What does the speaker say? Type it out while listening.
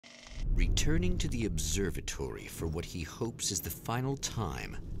Returning to the observatory for what he hopes is the final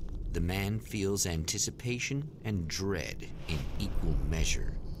time, the man feels anticipation and dread in equal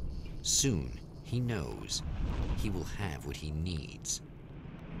measure. Soon, he knows he will have what he needs.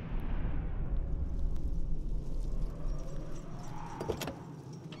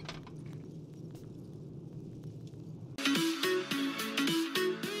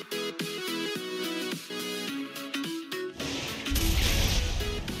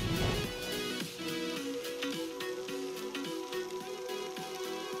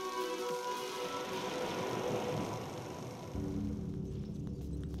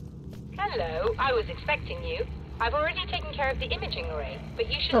 Hello, I was expecting you. I've already taken care of the imaging array,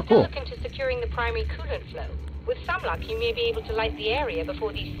 but you should Oh, still cool. look into securing the primary coolant flow. With some luck, you may be able to light the area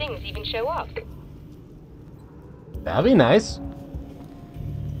before these things even show up. That'd be nice.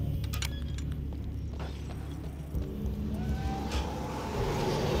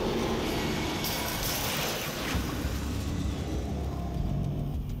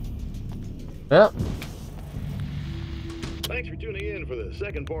 Well, Thanks for tuning in for the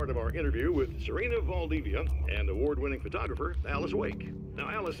second part of our interview with Serena Valdivia and award-winning photographer Alice Wake. Now,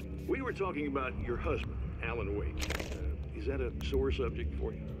 Alice, we were talking about your husband, Alan Wake. Is that a sore subject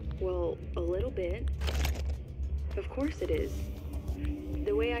for you? Well, a little bit. Of course it is.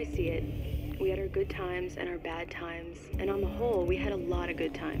 The way I see it, we had our good times and our bad times, and on the whole, we had a lot of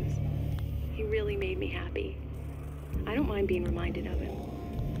good times. He really made me happy. I don't mind being reminded of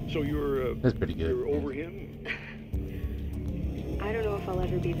him. So you're, that's pretty good. you're over him? I don't know if I'll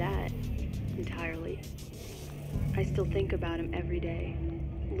ever be that, entirely. I still think about him every day,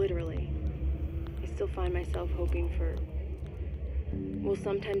 literally. I still find myself hoping for... Well,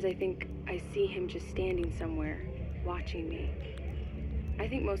 sometimes I think I see him just standing somewhere, watching me. I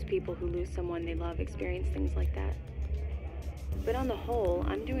think most people who lose someone they love experience things like that. But on the whole,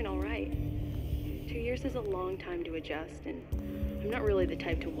 I'm doing all right. 2 years is a long time to adjust, and I'm not really the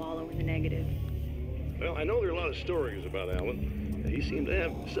type to wallow in the negative. Well, I know there are a lot of stories about Alan. He seemed to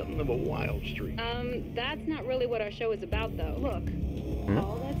have something of a wild streak. That's not really what our show is about, though. Look,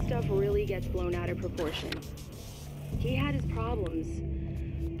 all that stuff really gets blown out of proportion. He had his problems,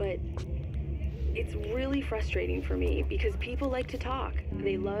 but it's really frustrating for me because people like to talk.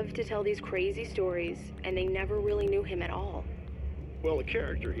 They love to tell these crazy stories, and they never really knew him at all. Well, the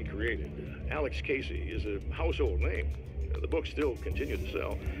character he created, Alex Casey, is a household name. The books still continue to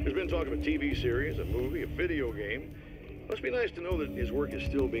sell. There's been talk of a TV series, a movie, a video game. Must be nice to know that his work is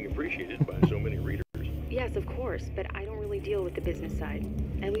still being appreciated by so many readers. Yes, of course, but I don't really deal with the business side.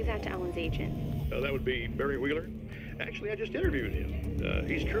 I leave that to Alan's agent. That would be Barry Wheeler. Actually, I just interviewed him.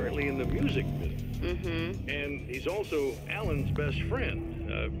 He's currently in the music business. Mm-hmm. And he's also Alan's best friend.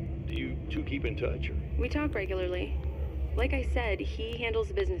 Do you two keep in touch? Or? We talk regularly. Like I said, he handles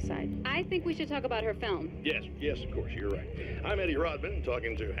the business side. I think we should talk about her film. Yes, of course, you're right. I'm Eddie Rodman,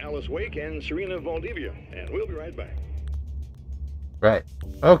 talking to Alice Wake and Serena Valdivia, and we'll be right back. right.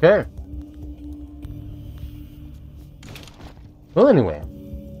 Okay. Well, anyway.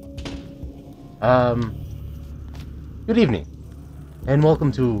 Good evening, and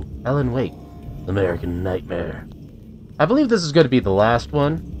welcome to Alan Wake, American Nightmare. I believe this is going to be the last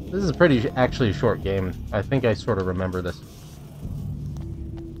one. This is a pretty, actually, a short game. I think I sort of remember this.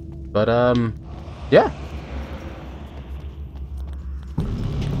 But, yeah.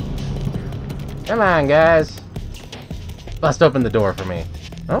 Come on, guys. Bust open the door for me.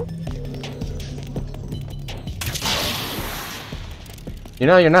 Oh? You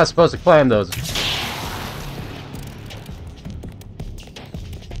know, you're not supposed to climb those.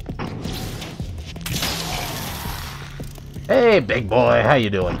 Hey, big boy, how you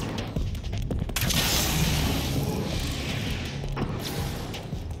doing?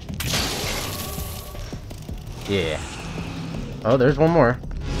 Yeah. Oh, there's one more.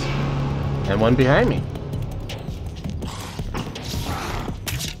 And one behind me.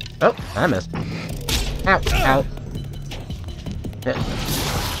 Oh, I missed. Ow, ow. Yeah.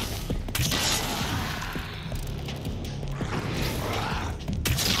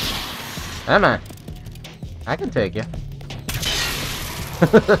 Come on. I can take you.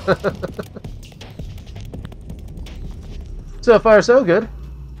 So far, so good.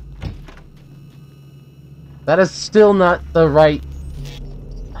 That is still not the right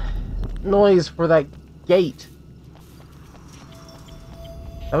noise for that gate.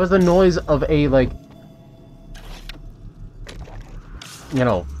 That was the noise of a, like, you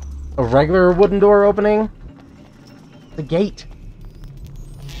know, a regular wooden door opening. The gate.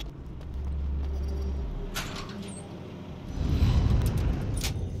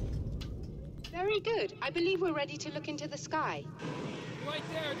 Very good. I believe we're ready to look into the sky. Right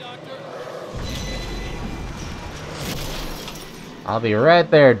I'll be right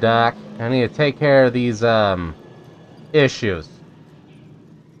there, Doc. I need to take care of these, issues.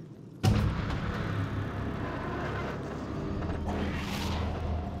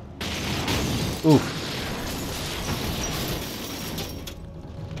 Oof.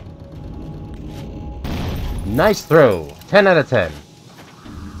 Nice throw. 10 out of 10.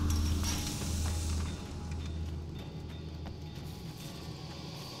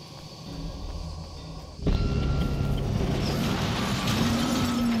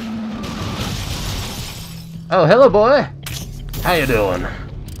 Oh, hello, boy. How you doing?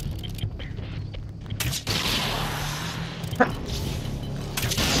 Ha.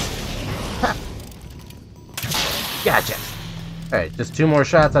 Ha. Gotcha. Alright, just 2 more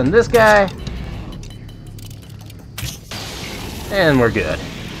shots on this guy. And we're good.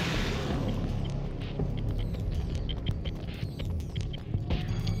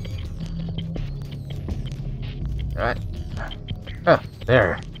 Alright. Oh,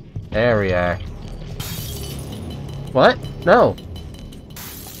 there. There we are. What? No.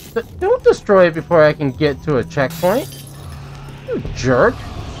 Don't destroy it before I can get to a checkpoint. You jerk.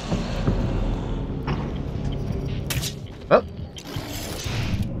 Oh.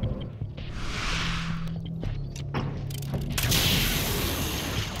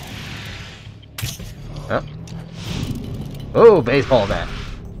 Oh. Oh, baseball bat.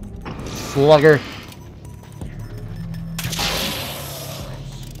 Slugger.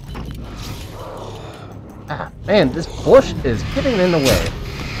 Ah, man, this bush is getting in the way.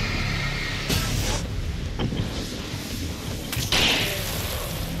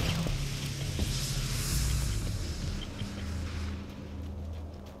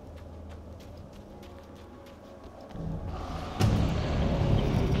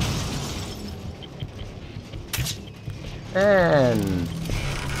 And...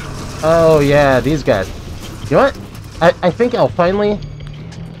 oh, yeah, these guys. You know what? I think I'll finally...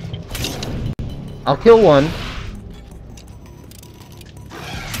 I'll kill one.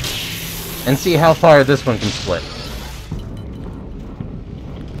 And see how far this one can split.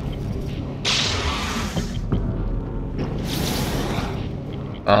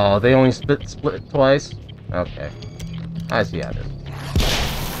 Oh, they only split twice? Okay. I see how it is.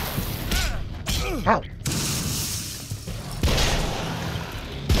 Ow!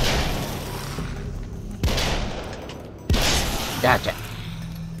 Gotcha.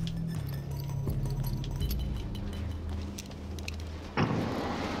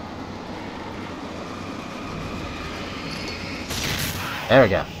 There we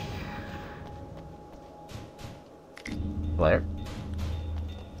go. Blair.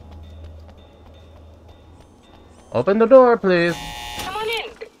 Open the door, please. Come on in.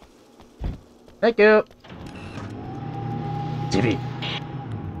 Thank you. TV.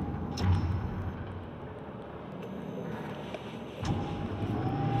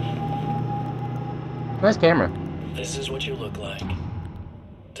 Nice camera. This is what you look like.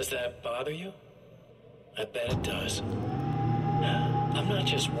 Does that bother you? I bet it does. I'm not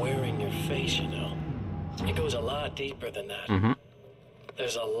just wearing your face, you know. It goes a lot deeper than that. Mm-hmm.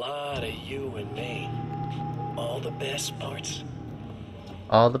 There's a lot of you and me. All the best parts.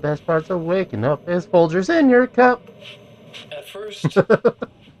 All the best parts of waking up is Folgers in your cup. At first,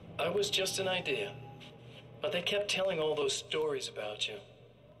 I was just an idea. But they kept telling all those stories about you.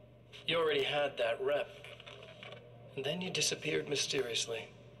 You already had that rep. And then you disappeared mysteriously.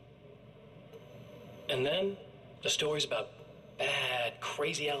 And then, the stories about bad,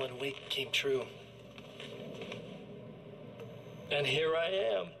 crazy Alan Wake came true. And here I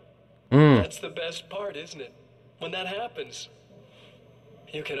am. That's the best part, isn't it? When that happens,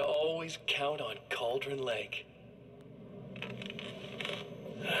 you can always count on Cauldron Lake.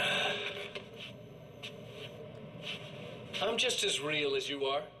 I'm just as real as you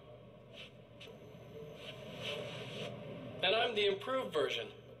are. And I'm the improved version.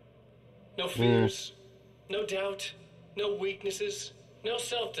 No fears, no doubt, no weaknesses, no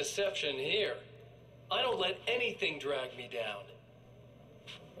self-deception here. I don't let anything drag me down.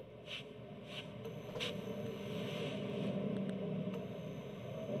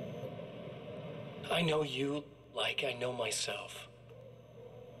 I know you like I know myself.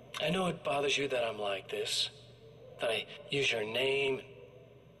 I know it bothers you that I'm like this, that I use your name,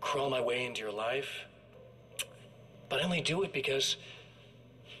 crawl my way into your life. But I only do it because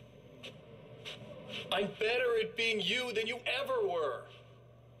I'm better at being you than you ever were.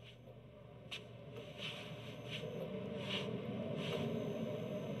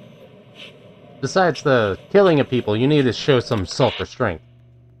 Besides the killing of people, you need to show some self-restraint.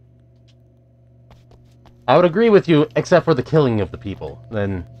 I would agree with you, except for the killing of the people.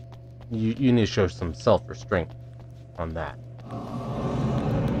 Then you need to show some self-restraint on that.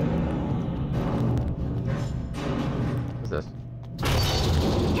 What's this?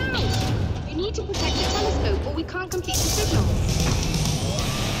 Scout! You need to protect the telescope or we can't complete the signal.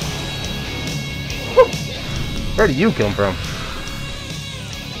 Where did you come from?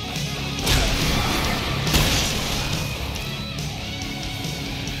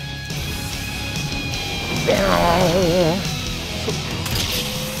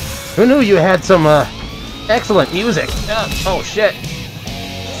 Who knew you had some excellent music? Oh shit.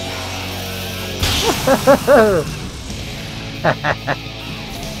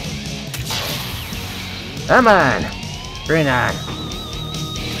 Come on. Bring on.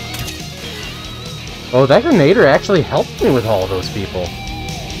 Oh, that grenader actually helped me with all those people.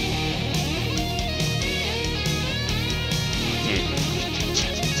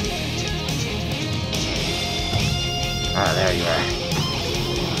 Ah, there you are.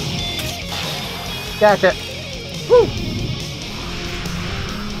 Gotcha. Woo.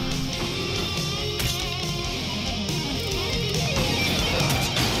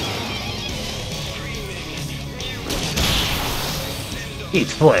 Eat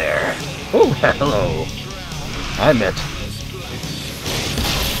flare. Oh, hello. I meant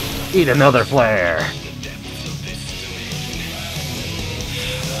eat another flare.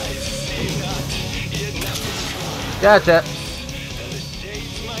 Gotcha.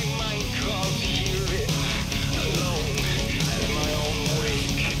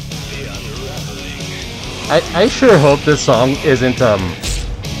 I sure hope this song isn't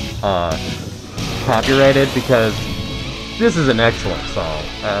copyrighted, because this is an excellent song.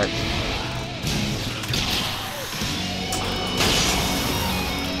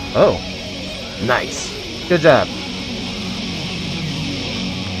 Oh, nice. Good job.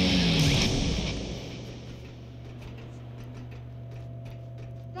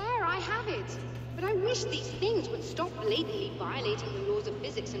 There, I have it. But I wish these things would stop blatantly violating the laws of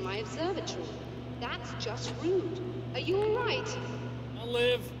physics in my observatory. That's just rude. Are you alright? I'll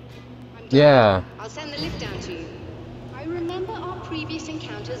live. I'm done. Yeah. I'll send the lift down to you. I remember our previous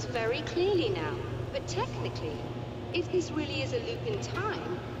encounters very clearly now. But technically, if this really is a loop in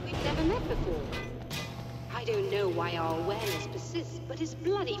time, we've never met before. I don't know why our awareness persists, but it's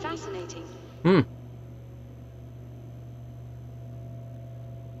bloody fascinating. Of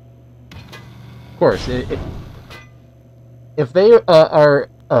course, if they are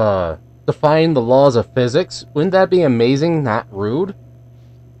defying the laws of physics, wouldn't that be amazing, not rude?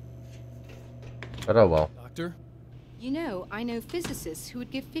 But oh well. Doctor? You know, I know physicists who would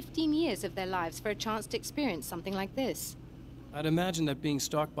give 15 years of their lives for a chance to experience something like this. I'd imagine that being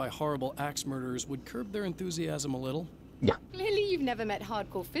stalked by horrible axe murderers would curb their enthusiasm a little. Yeah. Clearly you've never met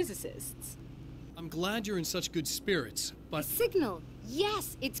hardcore physicists. I'm glad you're in such good spirits, but The signal!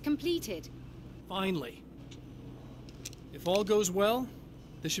 Yes, it's completed. finally. If all goes well,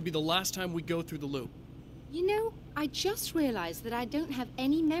 this should be the last time we go through the loop. You know, I just realized that I don't have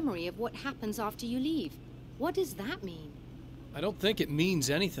any memory of what happens after you leave. What does that mean? I don't think it means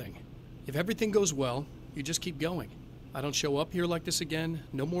anything. If everything goes well, you just keep going. I don't show up here like this again,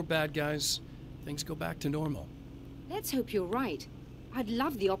 no more bad guys. Things go back to normal. Let's hope you're right. I'd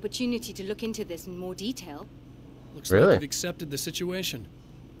love the opportunity to look into this in more detail. Looks Really? like you've accepted the situation.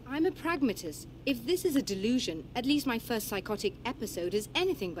 I'm a pragmatist. If this is a delusion, at least my first psychotic episode is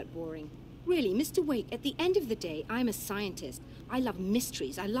anything but boring. Really, Mr. Wake, at the end of the day, I'm a scientist. I love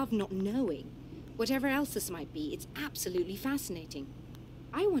mysteries. I love not knowing. Whatever else this might be, it's absolutely fascinating.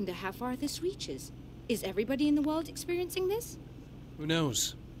 I wonder how far this reaches. Is everybody in the world experiencing this? Who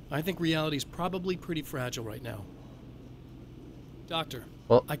knows? I think reality's probably pretty fragile right now. Doctor,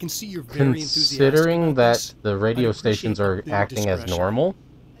 Well, I can see you're very enthusiastic considering about that this. the radio I'd appreciate stations a are bit of acting as discretion. normal,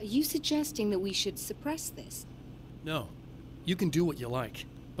 Are you suggesting that we should suppress this? No, you can do what you like,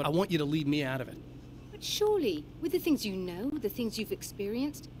 but I want you to leave me out of it. But surely, with the things you know, the things you've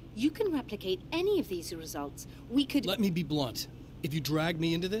experienced, you can replicate any of these results. We could... Let me be blunt. If you drag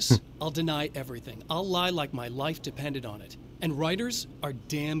me into this, I'll deny everything. I'll lie like my life depended on it. And writers are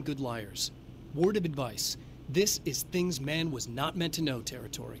damn good liars. Word of advice. This is things man was not meant to know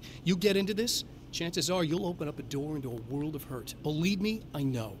territory. You get into this, chances are you'll open up a door into a world of hurt. Believe me, I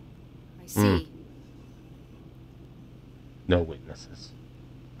know. I see. no witnesses.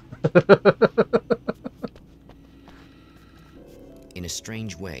 In a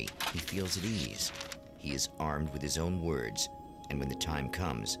strange way, he feels at ease. He is armed with his own words, and when the time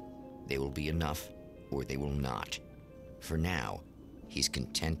comes, they will be enough or they will not. For now, he's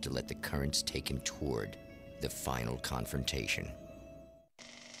content to let the currents take him toward... the final confrontation.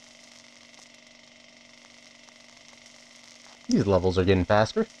 These levels are getting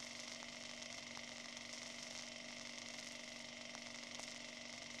faster.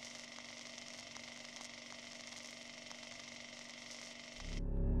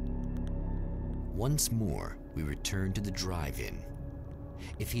 Once more, we return to the drive-in.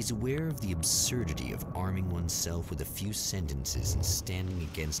 If he's aware of the absurdity of arming oneself with a few sentences and standing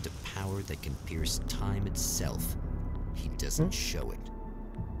against a power that can pierce time itself, he doesn't show it.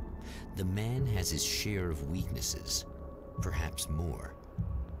 The man has his share of weaknesses, perhaps more,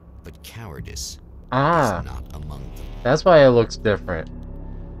 but cowardice is not among them. That's why it looks different.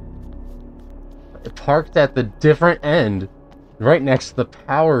 It parked at the different end, right next to the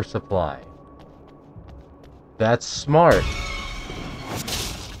power supply. That's smart.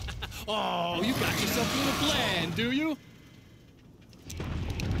 Oh, you got yourself a little plan, do you?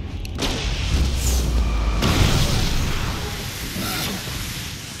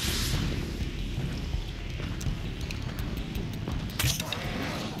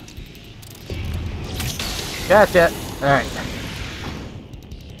 Gotcha. Alright.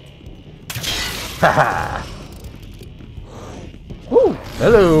 Haha. Woo!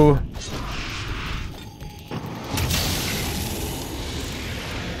 Hello.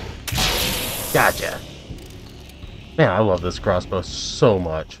 Gotcha. Man, I love this crossbow so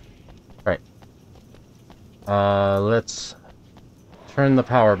much. Alright. Let's turn the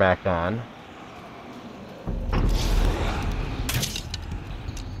power back on.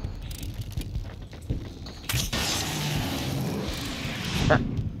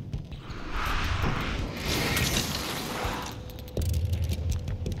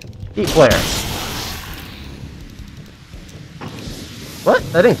 Heat flare. What?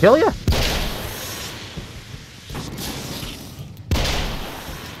 That didn't kill you?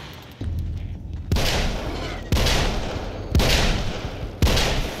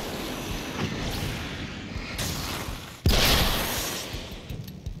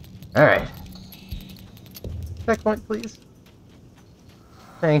 Alright. Checkpoint, please.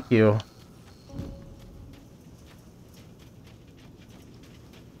 Thank you.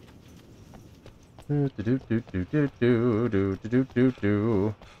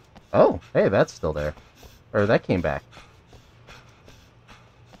 Oh, hey, that's still there. Or that came back.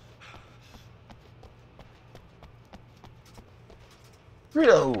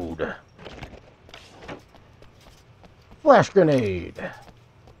 Reload. Flash grenade.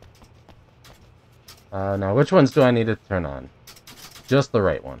 Now which ones do I need to turn on? Just the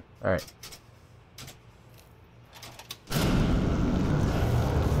right one. Alright.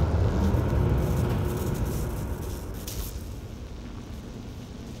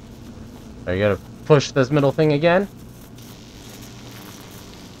 You gotta push this middle thing again.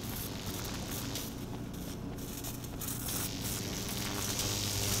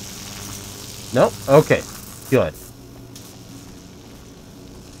 Nope. Okay. Good.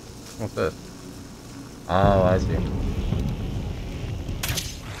 What's this? Oh, I see.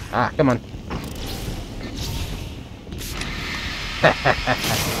 Ah, come on.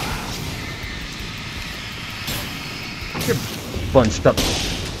 You're bunched up.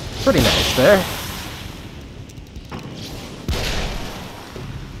 Pretty nice there.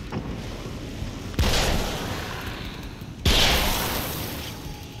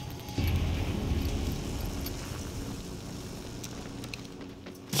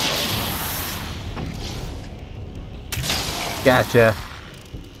 Gotcha.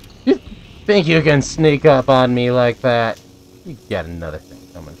 You think you can sneak up on me like that? You got another thing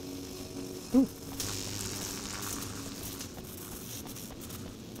coming. Ooh.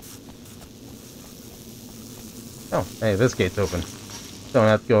 Oh, hey, this gate's open. Don't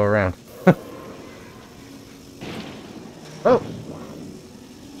have to go around. Oh!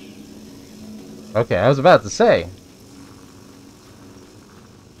 Okay, I was about to say.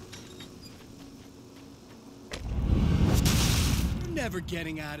 You're never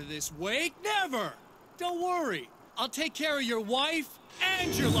getting out of this, Wake. Never! Don't worry. I'll take care of your wife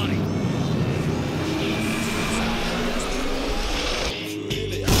and your life.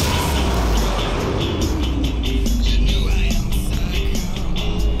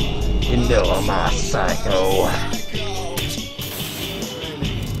 You know I'm a psycho.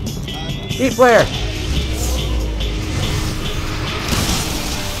 Heat flare!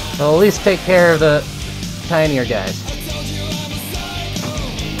 I'll at least take care of the tinier guys.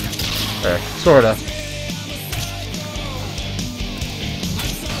 Or, sorta.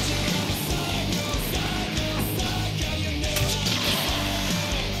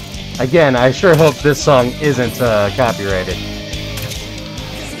 Again, I sure hope this song isn't copyrighted.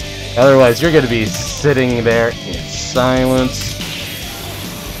 Otherwise, you're going to be sitting there in silence.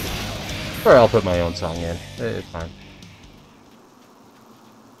 Or I'll put my own song in. It's fine.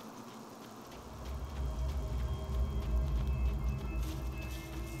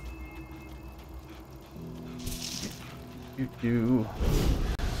 do.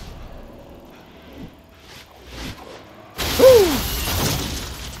 Woo!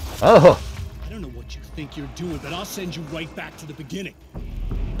 Oh! I don't know what you think you're doing, but I'll send you right back to the beginning.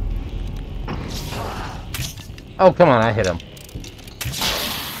 Oh, come on, I hit him.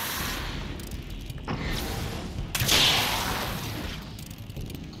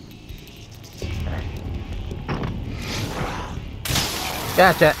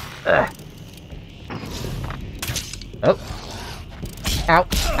 Gotcha. Ugh. Oh. Ow.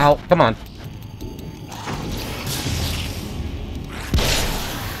 Ow. Come on.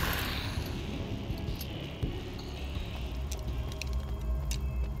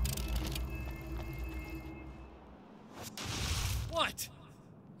 What?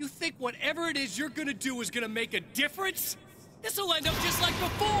 You think whatever it is you're gonna do is gonna make a difference? This'll end up just like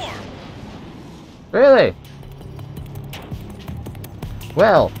before! Really?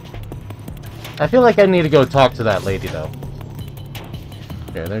 Well, I feel like I need to go talk to that lady, though.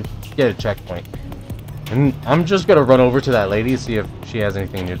 Here, there, get a checkpoint. And I'm just gonna run over to that lady, see if she has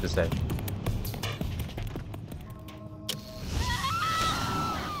anything new to say.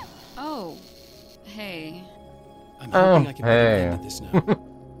 Oh, hey. I'm hoping I can put an end to this now.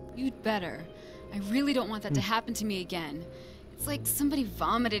 You'd better. I really don't want that to happen to me again. It's like somebody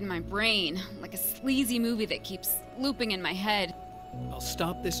vomited in my brain, like a sleazy movie that keeps looping in my head. I'll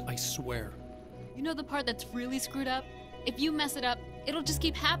stop this, I swear. You know the part that's really screwed up? If you mess it up, it'll just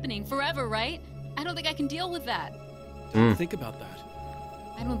keep happening forever, right? I don't think I can deal with that. Think about that.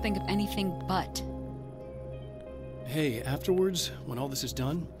 I don't think of anything but. Hey, afterwards, when all this is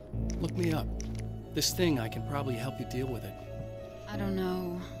done, look me up. This thing, I can probably help you deal with it. I don't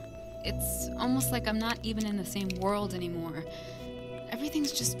know. It's almost like I'm not even in the same world anymore.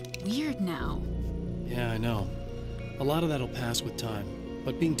 Everything's just weird now. Yeah, I know. A lot of that'll pass with time.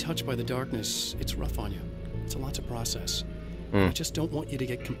 But being touched by the darkness, it's rough on you. It's a lot to process. I just don't want you to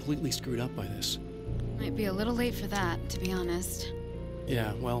get completely screwed up by this. Might be a little late for that, to be honest.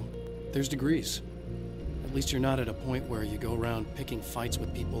 Yeah, well, there's degrees. At least you're not at a point where you go around picking fights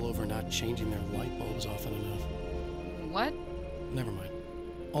with people over not changing their light bulbs often enough. What? Never mind.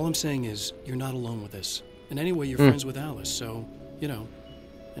 All I'm saying is, you're not alone with this. And anyway, you're friends with Alice, so, you know,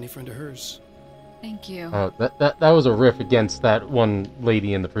 any friend of hers. Thank you. Oh, that was a riff against that one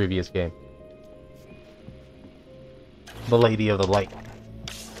lady in the previous game. The Lady of the Light.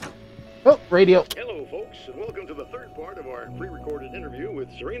 Oh, radio. Hello, folks, and welcome to the third part of our pre-recorded interview with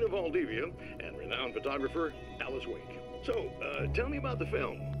Serena Valdivia and renowned photographer Alice Wake. So, tell me about the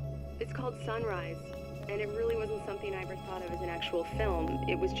film. It's called Sunrise, and it really wasn't something I ever thought of as an actual film.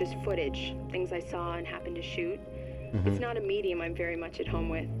 It was just footage, things I saw and happened to shoot. It's not a medium I'm very much at home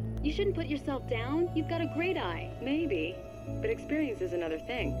with. You shouldn't put yourself down. You've got a great eye. Maybe, but experience is another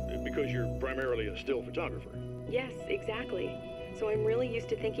thing. Because you're primarily a still photographer. Yes, exactly. So I'm really used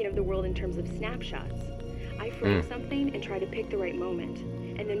to thinking of the world in terms of snapshots. I frame something and try to pick the right moment,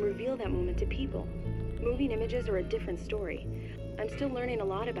 and then reveal that moment to people. Moving images are a different story. I'm still learning a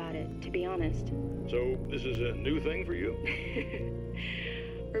lot about it, to be honest. So, this is a new thing for you?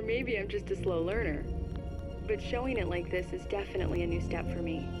 Or maybe I'm just a slow learner. But showing it like this is definitely a new step for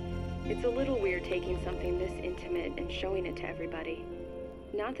me. It's a little weird taking something this intimate and showing it to everybody.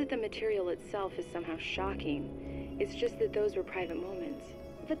 Not that the material itself is somehow shocking. It's just that those were private moments.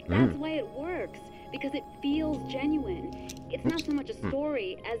 But that's why it works, because it feels genuine. It's not so much a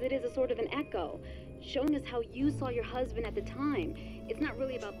story as it is a sort of an echo, showing us how you saw your husband at the time. It's not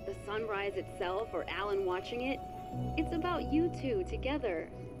really about the sunrise itself or Alan watching it. It's about you two together.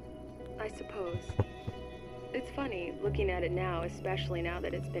 I suppose. It's funny, looking at it now, especially now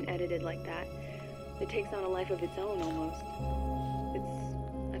that it's been edited like that. It takes on a life of its own, almost.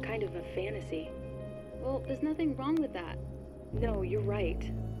 It's a kind of a fantasy. Well, there's nothing wrong with that. No, you're right.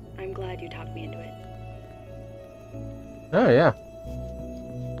 I'm glad you talked me into it. Oh, yeah.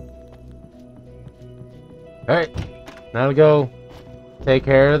 Alright. Now to go take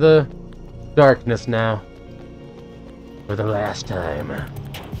care of the darkness now. For the last time.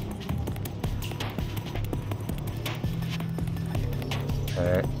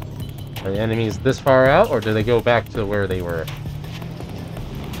 Alright. Are the enemies this far out, or do they go back to where they were?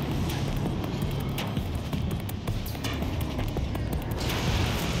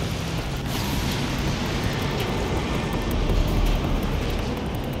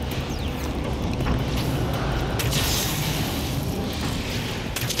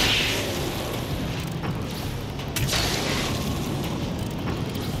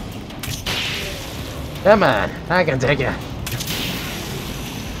 Come on, I can take you.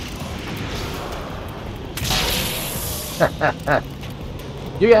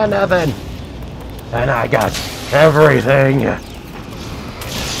 You got nothing, and I got Everything.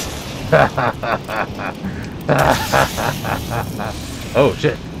 Oh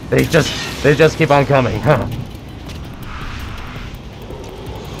shit! They just keep on coming, huh?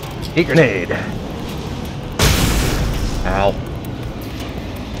 Heat grenade. Ow.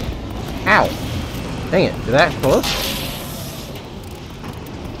 Ow. Dang it! Did that close?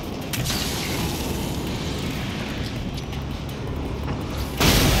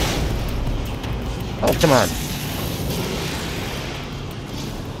 Oh, come on.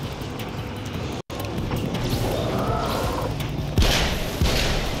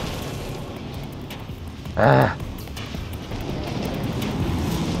 Ah.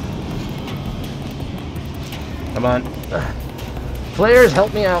 Come on. Flares,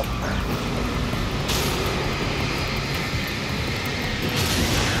 help me out.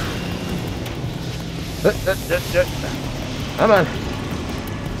 Come on.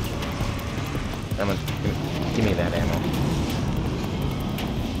 Come on. Give me that ammo.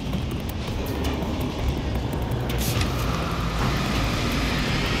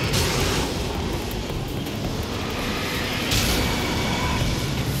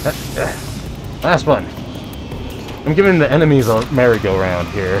 Last one. I'm giving the enemies a merry-go-round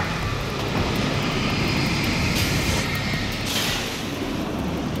here.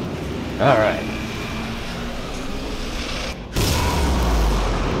 Alright.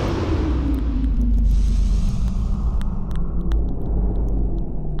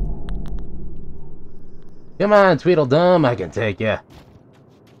 Come on, Tweedledum, I can take ya.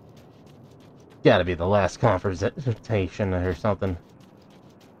 Gotta be the last confrontation or something.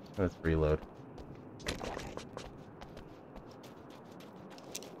 Let's reload.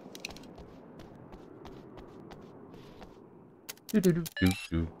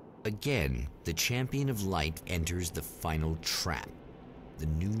 Again, the champion of light enters the final trap. The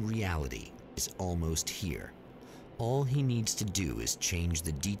new reality is almost here. All he needs to do is change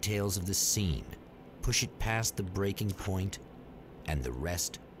the details of the scene, push it past the breaking point, and the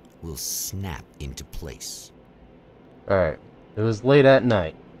rest will snap into place. Alright, it was late at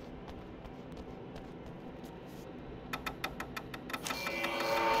night.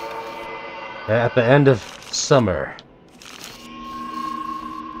 At the end of summer.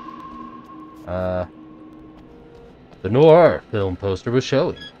 The noir film poster was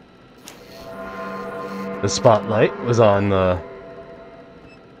showing. The spotlight was on the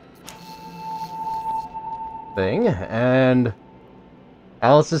thing, and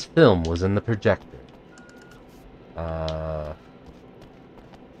Alice's film was in the projector. I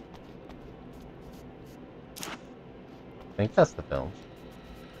think that's the film.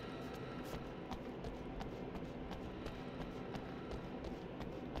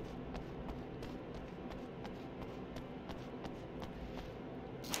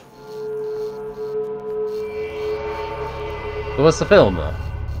 So what's the film, though,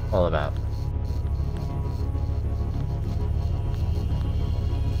 all about?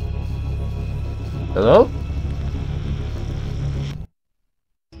 Hello?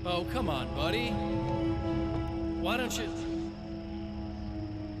 Oh, come on, buddy. Why don't you...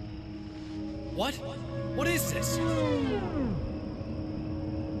 What? What is this?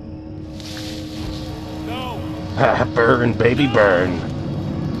 No! Burn, baby, burn.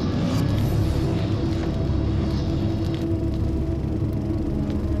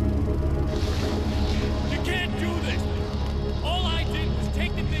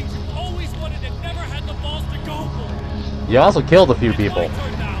 You also killed a few people. It's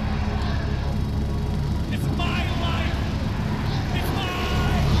my life. It's my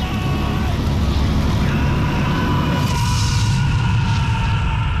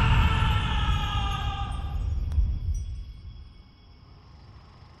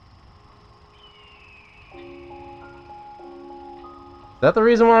Is that the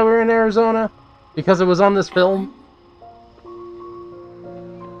reason why we're in Arizona? Because it was on this film?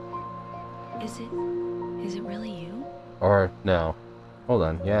 Is it really you? Or, no. Hold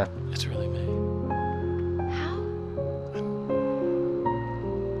on, yeah. It's really me. How? I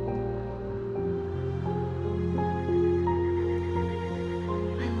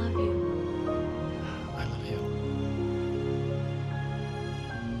love you. I love you.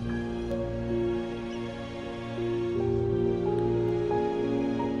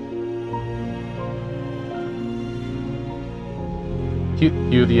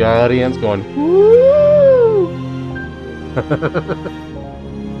 Cue the audience going, woo! A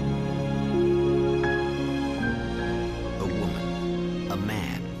woman, a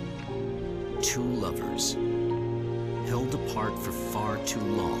man, two lovers, held apart for far too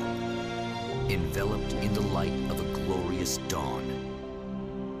long, enveloped in the light of a glorious dawn.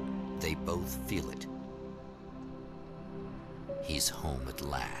 They both feel it. he's home at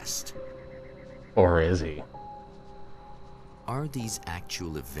last. Or is he? Are these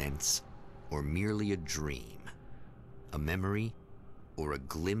actual events, or merely a dream? A memory, or a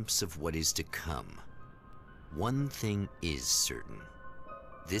glimpse of what is to come? One thing is certain.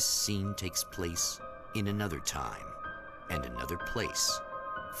 This scene takes place in another time, and another place,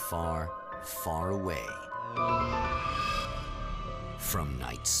 far, far away from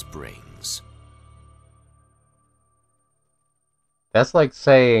Night Springs. That's like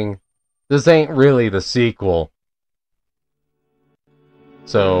saying, this ain't really the sequel.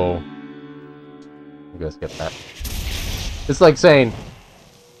 So, I'm gonna skip that. It's like saying,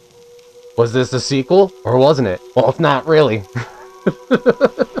 was this a sequel, or wasn't it? Well, it's not really.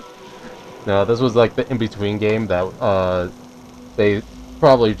 No, this was like the in-between game that, they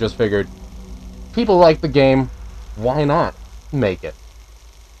probably just figured, people like the game, why not make it?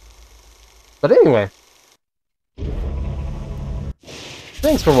 But anyway,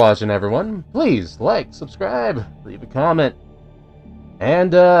 thanks for watching, everyone. Please like, subscribe, leave a comment.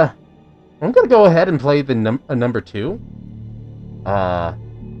 And, I'm gonna go ahead and play the number 2.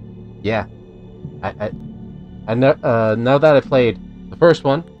 Yeah. I know, now that I played the first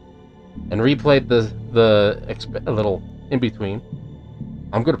one, and replayed a little in-between,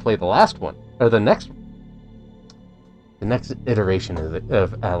 I'm gonna play the last one, or the next iteration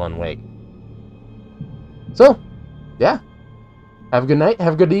of Alan Wake. So, yeah. Have a good night,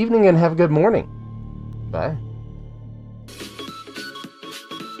 have a good evening, and have a good morning. Bye.